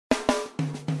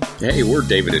Hey, we're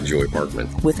David and Joy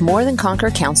Parkman. With More Than Conquer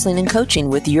Counseling and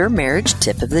Coaching with your marriage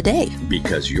tip of the day.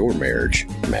 Because your marriage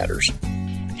matters.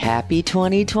 Happy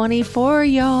 2024,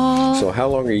 y'all. So how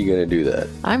long are you going to do that?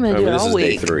 I'm going to do it all week.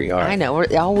 This is day 3. All right. I know, we're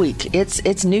all week.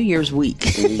 It's New Year's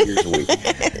week. New Year's week.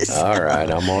 All right,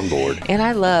 I'm on board. And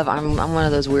I'm one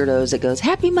of those weirdos that goes,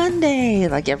 Happy Monday,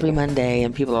 like every Monday.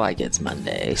 And people are like, it's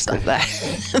Monday, stuff that.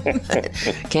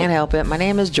 Can't help it. My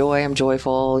name is Joy. I'm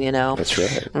joyful, you know. That's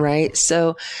right. Right.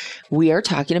 So we are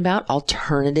talking about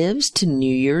alternatives to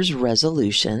New Year's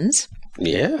resolutions.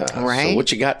 Yeah. Right. So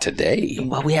what you got today?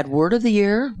 Well, we had Word of the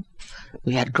Year.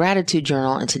 We had Gratitude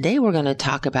Journal. And today we're going to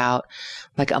talk about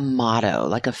like a motto,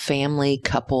 like a family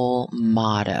couple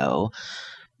motto,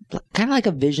 kind of like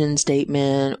a vision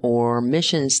statement or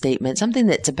mission statement, something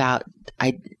that's about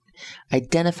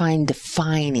identifying,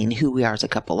 defining who we are as a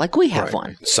couple. Like we have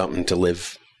one. Something to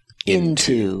live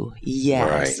into.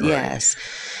 Yes. Right. Yes.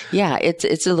 Yeah.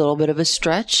 It's a little bit of a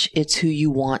stretch. It's who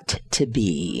you want to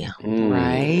be.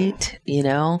 Right. You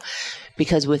know,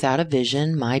 because without a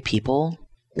vision, my people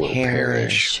will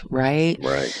perish. Right.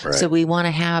 Right. So we want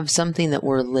to have something that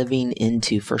we're living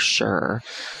into for sure.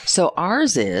 So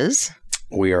ours is,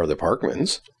 we are the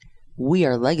Parkmans. We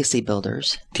are legacy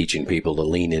builders. Teaching people to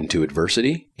lean into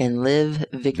adversity. And live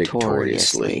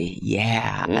victoriously.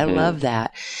 Yeah, I love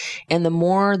that. And the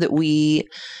more that we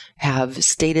have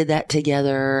stated that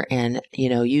together and, you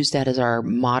know, used that as our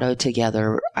motto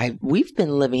together, we've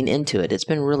been living into it. It's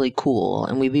been really cool.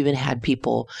 And we've even had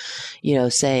people, you know,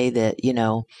 say that, you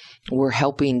know, we're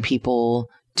helping people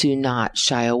to not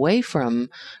shy away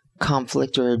from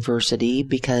conflict or adversity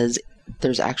because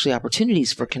there's actually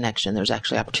opportunities for connection. There's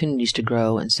actually opportunities to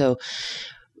grow. And so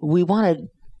we want to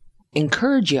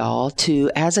encourage y'all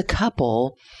to, as a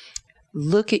couple,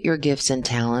 look at your gifts and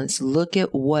talents, look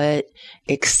at what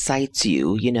excites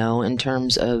you, you know, in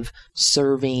terms of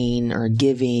serving or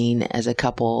giving as a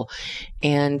couple,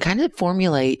 and kind of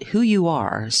formulate who you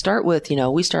are. Start with, you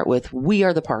know, we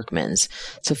are the Parkmans.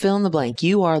 So fill in the blank.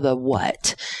 You are the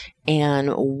what?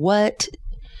 And what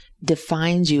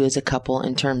defines you as a couple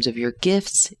in terms of your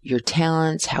gifts, your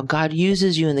talents, how God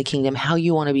uses you in the kingdom, how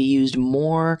you want to be used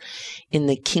more in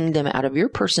the kingdom out of your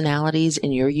personalities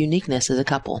and your uniqueness as a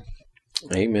couple.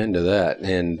 Amen to that.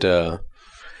 And,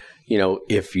 you know,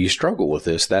 if you struggle with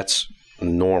this, that's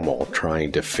normal,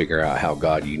 trying to figure out how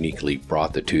God uniquely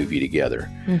brought the two of you together.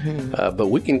 But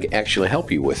we can actually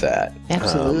help you with that.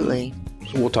 Absolutely.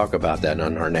 We'll talk about that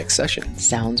on our next session.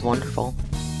 Sounds wonderful.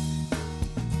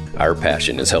 Our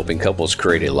passion is helping couples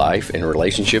create a life and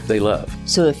relationship they love.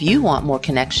 So if you want more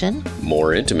connection,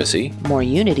 more intimacy, more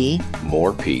unity,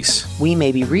 more peace, we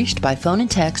may be reached by phone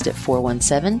and text at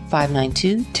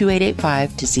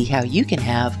 417-592-2885 to see how you can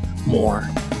have more.